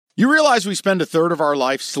You realize we spend a third of our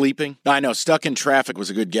life sleeping? I know, stuck in traffic was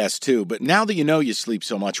a good guess too, but now that you know you sleep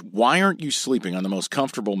so much, why aren't you sleeping on the most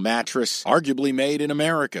comfortable mattress arguably made in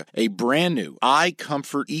America? A brand new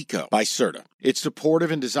iComfort Eco by Serta. It's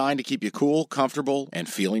supportive and designed to keep you cool, comfortable, and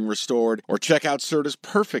feeling restored. Or check out Serta's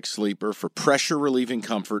Perfect Sleeper for pressure-relieving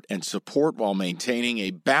comfort and support while maintaining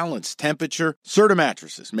a balanced temperature. Serta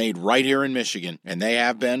mattresses made right here in Michigan, and they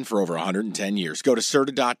have been for over 110 years. Go to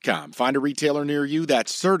Serta.com. Find a retailer near you.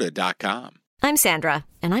 That's Serta.com. I'm Sandra,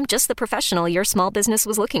 and I'm just the professional your small business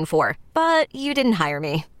was looking for. But you didn't hire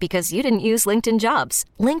me because you didn't use LinkedIn Jobs.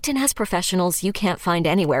 LinkedIn has professionals you can't find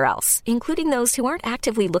anywhere else, including those who aren't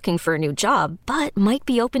actively looking for a new job, but might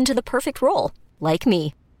be open to the perfect role, like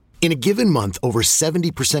me. In a given month, over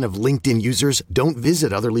 70% of LinkedIn users don't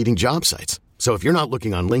visit other leading job sites. So if you're not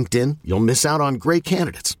looking on LinkedIn, you'll miss out on great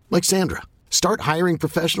candidates like Sandra. Start hiring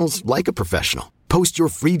professionals like a professional. Post your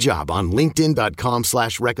free job on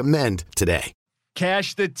linkedin.com/recommend today.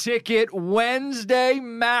 Cash the ticket Wednesday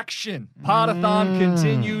MACtion. Podathon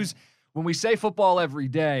continues. When we say football every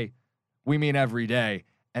day, we mean every day.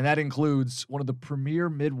 And that includes one of the premier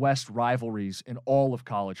Midwest rivalries in all of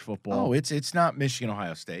college football. Oh, it's not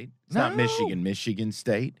Michigan-Ohio State. It's not Michigan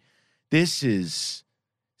State. This is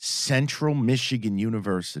Central Michigan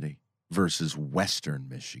University versus Western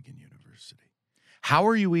Michigan University. How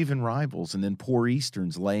are you even rivals? And then poor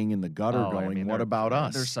Eastern's laying in the gutter what about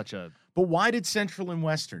us? There's such a... But why did Central and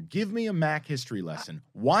Western? Give me a MAC history lesson.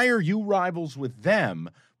 Why are you rivals with them,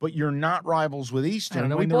 but you're not rivals with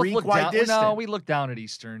Eastern when they're equidistant? No, we look down at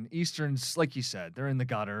Eastern. Eastern's, like you said, they're in the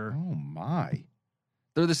gutter. Oh, my.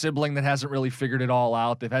 They're the sibling that hasn't really figured it all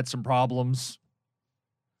out. They've had some problems.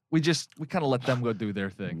 We kind of let them go do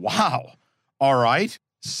their thing. Wow. All right.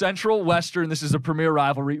 Central Western, this is a premier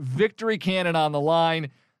rivalry. Victory cannon on the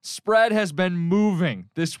line. Spread has been moving.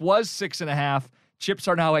 This was 6.5. Chips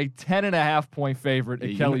are now a 10.5-point favorite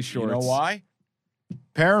at Kelly Shorts. You know why?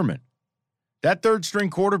 Perriman. That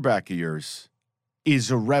third-string quarterback of yours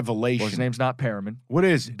is a revelation. Well, his name's not Perriman. What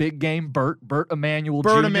is it? Big game Bert Emanuel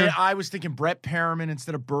Jr. I was thinking Brett Perriman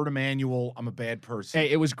instead of Bert Emanuel. I'm a bad person.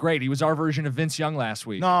 Hey, it was great. He was our version of Vince Young last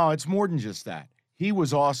week. No, it's more than just that. He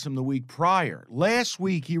was awesome the week prior. Last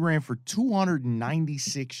week, he ran for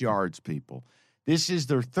 296 yards, people. This is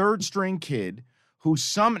their third-string kid who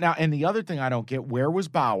now, and the other thing I don't get, where was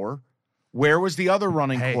Bauer? Where was the other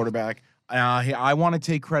running quarterback? I want to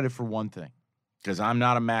take credit for one thing, because I'm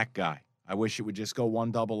not a MAC guy. I wish it would just go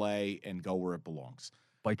 1AA and go where it belongs.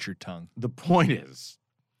 Bite your tongue. The point is,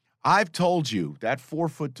 I've told you that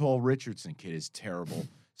 4-foot-tall Richardson kid is terrible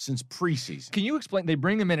since preseason. Can you explain? They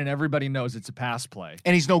bring him in and everybody knows it's a pass play.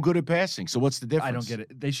 And he's no good at passing, so what's the difference? I don't get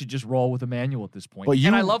it. They should just roll with Emmanuel at this point.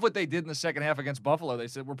 And I love what they did in the second half against Buffalo. They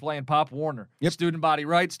said, we're playing Pop Warner. Yep. Student body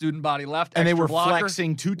right, student body left, and they were blocker.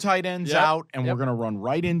 flexing two tight ends out, and we're going to run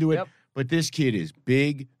right into it. Yep. But this kid is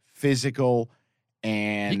big, physical,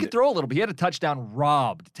 and... He could throw a little bit. He had a touchdown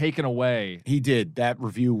robbed, taken away. He did. That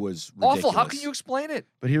review was ridiculous. Awful. How can you explain it?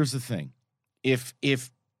 But here's the thing. If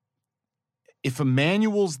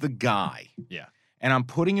Emmanuel's the guy, and I'm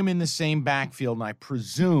putting him in the same backfield, and I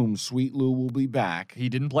presume Sweet Lou will be back. He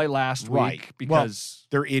didn't play last week because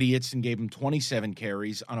they're idiots and gave him 27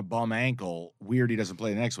 carries on a bum ankle. Weird he doesn't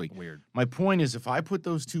play the next week. Weird. My point is, if I put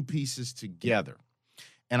those two pieces together,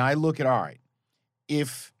 and I look at, all right,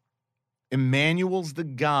 if Emmanuel's the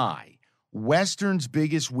guy, Western's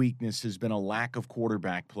biggest weakness has been a lack of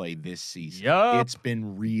quarterback play this season. Yep. It's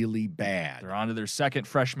been really bad. They're on to their second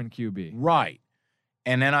freshman QB. Right.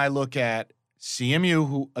 And then I look at CMU,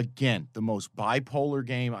 who, again, the most bipolar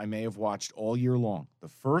game I may have watched all year long. The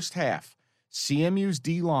first half, CMU's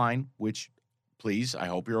D-line, which, please, I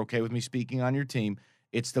hope you're okay with me speaking on your team,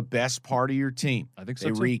 it's the best part of your team. I think so,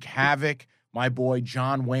 They too. wreak havoc. My boy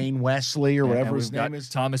John Wayne Wesley, or whatever his name is.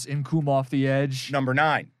 Thomas Incoom off the edge. Number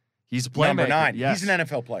 9. He's a playmaker. Number 9. Yes. He's an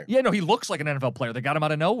NFL player. Yeah, no, he looks like an NFL player. They got him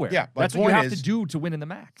out of nowhere. Yeah, that's what you have to do to win in the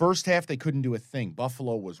MAC. First half, they couldn't do a thing.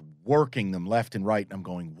 Buffalo was working them left and right, and I'm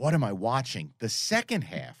going, what am I watching? The second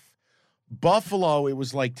half, Buffalo, it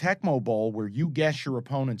was like Tecmo Bowl where you guess your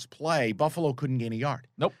opponent's play. Buffalo couldn't gain a yard.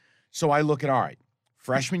 Nope. So I look at, all right,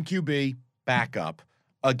 freshman QB, backup,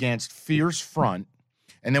 against fierce front,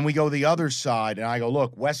 and then we go the other side, and I go,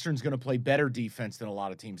 look, Western's going to play better defense than a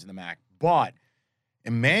lot of teams in the MAC, but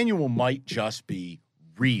Emmanuel might just be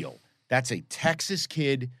real. That's a Texas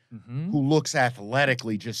kid who looks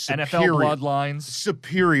athletically just superior. NFL bloodlines.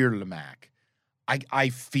 Superior to the MAC. I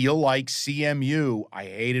feel like CMU, I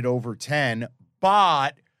hate it over 10,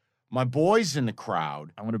 but my boys in the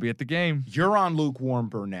crowd. I want to be at the game. You're on lukewarm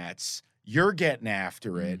Burnett's. You're getting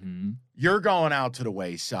after it. You're going out to the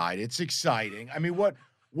wayside. It's exciting. I mean, what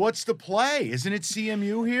What's the play? Isn't it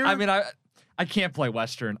CMU here? I mean, I can't play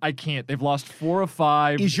Western. I can't. They've lost 4 of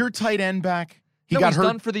 5. Is your tight end back? He's hurt.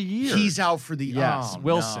 Done for the year. He's out for the year. Yes,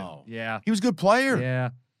 Wilson. No. Yeah. He was a good player. Yeah.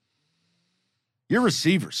 Your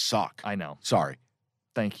receivers suck. I know. Sorry.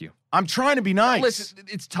 Thank you. I'm trying to be nice. Listen,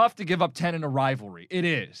 it's tough to give up 10 in a rivalry. It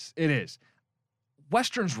is.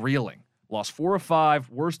 Western's reeling. Lost 4 of 5.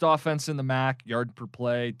 Worst offense in the MAC. Yard per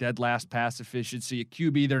play. Dead last pass efficiency. A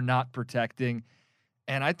QB they're not protecting.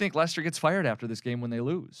 And I think Lester gets fired after this game when they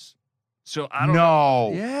lose. So I don't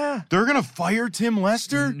know. Yeah. They're going to fire Tim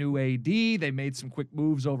Lester? New AD. They made some quick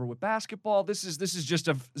moves over with basketball. This is just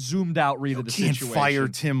a zoomed out read of the situation. You can't fire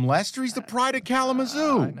Tim Lester. He's the pride of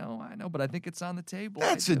Kalamazoo. I know, but I think it's on the table.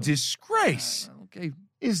 That's a disgrace. Okay.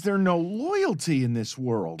 Is there no loyalty in this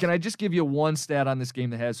world? Can I just give you one stat on this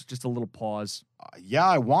game that has just a little pause? Yeah,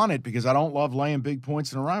 I want it because I don't love laying big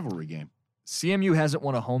points in a rivalry game. CMU hasn't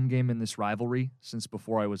won a home game in this rivalry since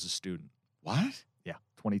before I was a student. What? Yeah,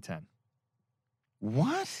 2010.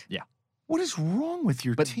 What? Yeah. What is wrong with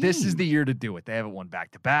your team? But this is the year to do it. They haven't won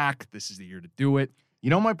back-to-back. This is the year to do it.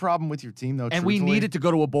 You know my problem with your team, though, and we needed to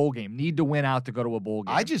go to a bowl game. Need to win out to go to a bowl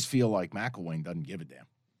game. I just feel like McElwain doesn't give a damn.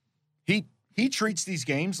 He treats these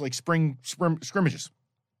games like spring scrimmages.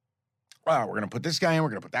 We're going to put this guy in. We're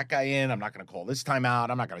going to put that guy in. I'm not going to call this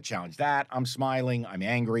timeout. I'm not going to challenge that. I'm smiling. I'm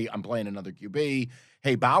angry. I'm playing another QB.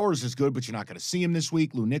 Hey, Bowers is good, but you're not going to see him this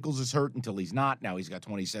week. Lou Nichols is hurt until he's not. Now he's got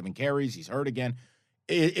 27 carries. He's hurt again.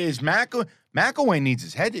 Is McElwain needs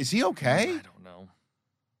his head? Is he okay? I don't know.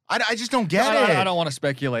 I just don't get it. I don't want to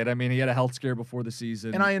speculate. I mean, he had a health scare before the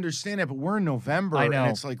season. And I understand that, but we're in November. I know.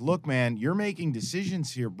 And it's like, look, man, you're making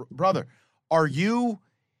decisions here. Brother, are you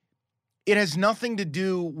 – it has nothing to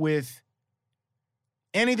do with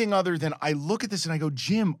anything other than I look at this and I go,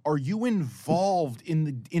 Jim, are you involved in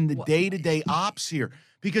the day-to-day ops here?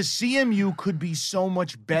 Because CMU could be so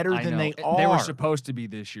much better than they are. They were supposed to be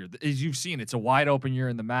this year. As you've seen, it's a wide-open year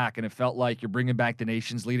in the MAC, and it felt like you're bringing back the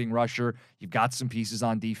nation's leading rusher. You've got some pieces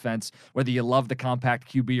on defense. Whether you love the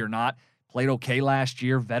compact QB or not, played okay last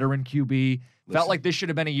year, veteran QB. Felt like this should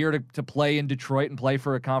have been a year to play in Detroit and play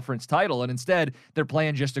for a conference title, and instead they're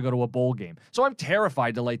playing just to go to a bowl game. So I'm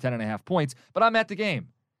terrified to lay 10.5 points, but I'm at the game.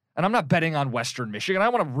 And I'm not betting on Western Michigan. I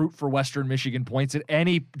want to root for Western Michigan points at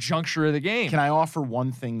any juncture of the game. Can I offer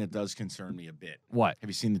one thing that does concern me a bit? What? Have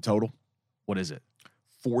you seen the total? What is it?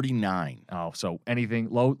 49. Oh, so anything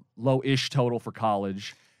low-ish total for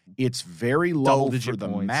college. It's very low for the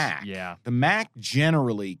points. MAC. Yeah. The MAC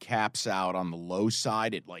generally caps out on the low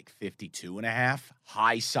side at like 52.5.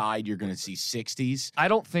 High side, you're going to see 60s. I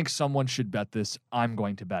don't think someone should bet this. I'm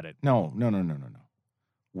going to bet it. No.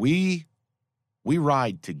 We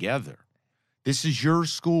ride together. This is your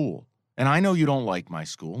school. And I know you don't like my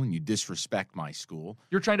school and you disrespect my school.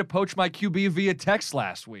 You're trying to poach my QB via text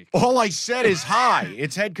last week. All I said is hi.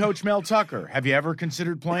 It's head coach Mel Tucker. Have you ever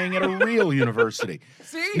considered playing at a real university?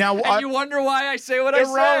 See? Now, and you wonder why I say what I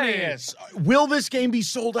say. Erroneous. Will this game be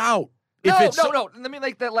sold out? No. Let me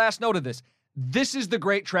make that last note of this. This is the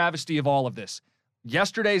great travesty of all of this.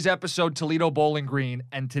 Yesterday's episode, Toledo Bowling Green,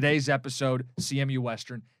 and today's episode, CMU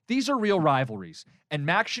Western. These are real rivalries, and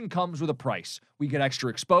MACtion comes with a price. We get extra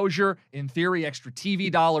exposure, in theory, extra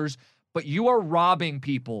TV dollars, but you are robbing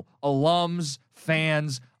people, alums,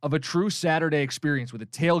 fans, of a true Saturday experience with a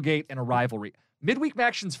tailgate and a rivalry. Midweek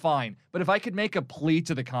MACtion's fine, but if I could make a plea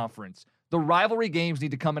to the conference, the rivalry games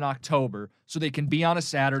need to come in October so they can be on a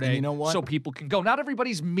Saturday. And you know what? So people can go. Not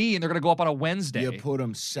everybody's me, and they're going to go up on a Wednesday. You put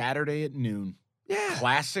them Saturday at noon. Yeah.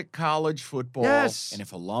 Classic college football. Yes. And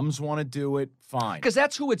if alums want to do it, fine. Because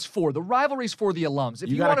that's who it's for. The rivalry's for the alums. If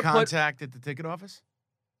you got want a to contact at the ticket office?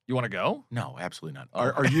 You want to go? No, absolutely not.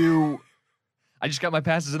 Are you... I just got my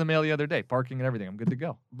passes in the mail the other day, parking and everything. I'm good to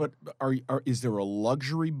go. But is there a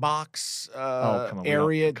luxury box come on,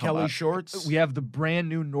 area at Kelly Shorts? We have the brand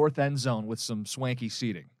new north end zone with some swanky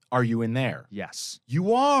seating. Are you in there? Yes.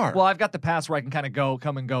 You are? Well, I've got the pass where I can kind of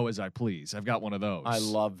come and go as I please. I've got one of those. I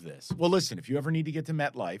love this. Well, listen, if you ever need to get to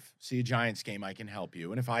MetLife, see a Giants game, I can help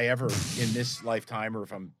you. And if I ever, in this lifetime or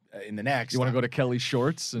if I'm in the next. You want to go to Kelly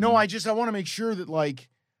Shorts? No, I want to make sure that, like,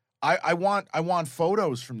 I want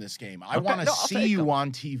photos from this game. I want to see you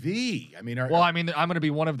on TV. I mean, I'm going to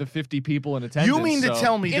be one of the 50 people in attendance. You mean to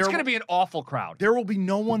tell me it's going to be an awful crowd? There will be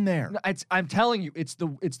no one there. No, I'm telling you,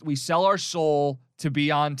 we sell our soul to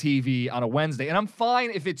be on TV on a Wednesday, and I'm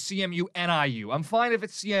fine if it's CMU NIU. I'm fine if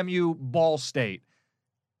it's CMU Ball State.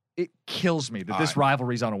 It kills me that this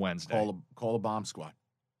rivalry's on a Wednesday. Call the bomb squad.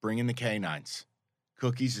 Bring in the K9s.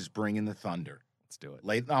 Cookies is bringing the thunder. Let's do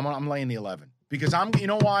it. I'm laying the 11 because you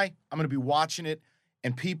know why? I'm going to be watching it,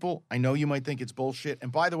 and people, I know you might think it's bullshit.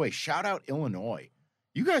 And by the way, shout out Illinois.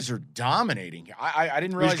 You guys are dominating. I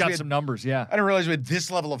didn't realize we just got some numbers, yeah. I didn't realize we had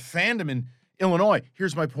this level of fandom in Illinois.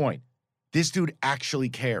 Here's my point. This dude actually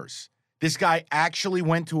cares. This guy actually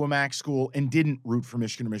went to a MAC school and didn't root for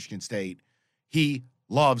Michigan or Michigan State. He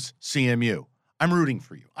loves CMU. I'm rooting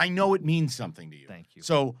for you. I know it means something to you. Thank you.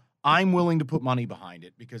 So I'm willing to put money behind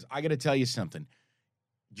it because I got to tell you something.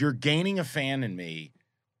 You're gaining a fan in me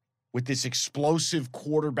with this explosive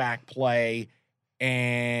quarterback play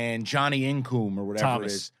and Johnny Incoom or whatever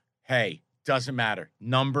Thomas. it is. Hey, doesn't matter.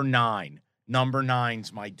 Number 9. Number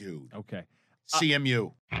 9's my dude. Okay.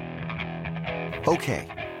 CMU.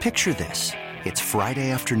 Okay, picture this. It's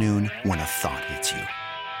Friday afternoon when a thought hits you.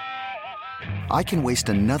 I can waste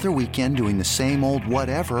another weekend doing the same old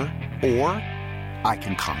whatever, or I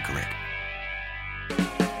can conquer it.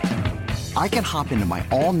 I can hop into my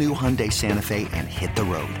all-new Hyundai Santa Fe and hit the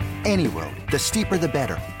road. Any road. The steeper, the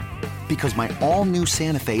better. Because my all-new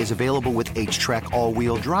Santa Fe is available with H-Track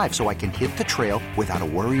all-wheel drive, so I can hit the trail without a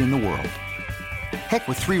worry in the world. Heck,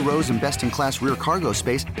 with 3 rows and best-in-class rear cargo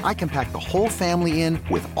space, I can pack the whole family in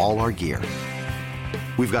with all our gear.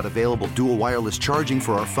 We've got available dual wireless charging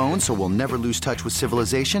for our phones, so we'll never lose touch with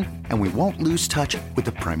civilization, and we won't lose touch with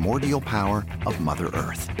the primordial power of Mother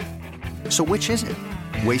Earth. So which is it?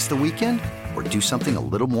 Waste the weekend or do something a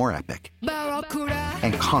little more epic?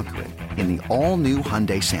 And conquer it in the all-new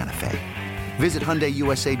Hyundai Santa Fe. Visit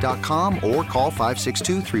HyundaiUSA.com or call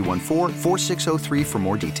 562-314-4603 for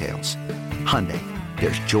more details. Hyundai,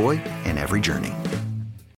 there's joy in every journey.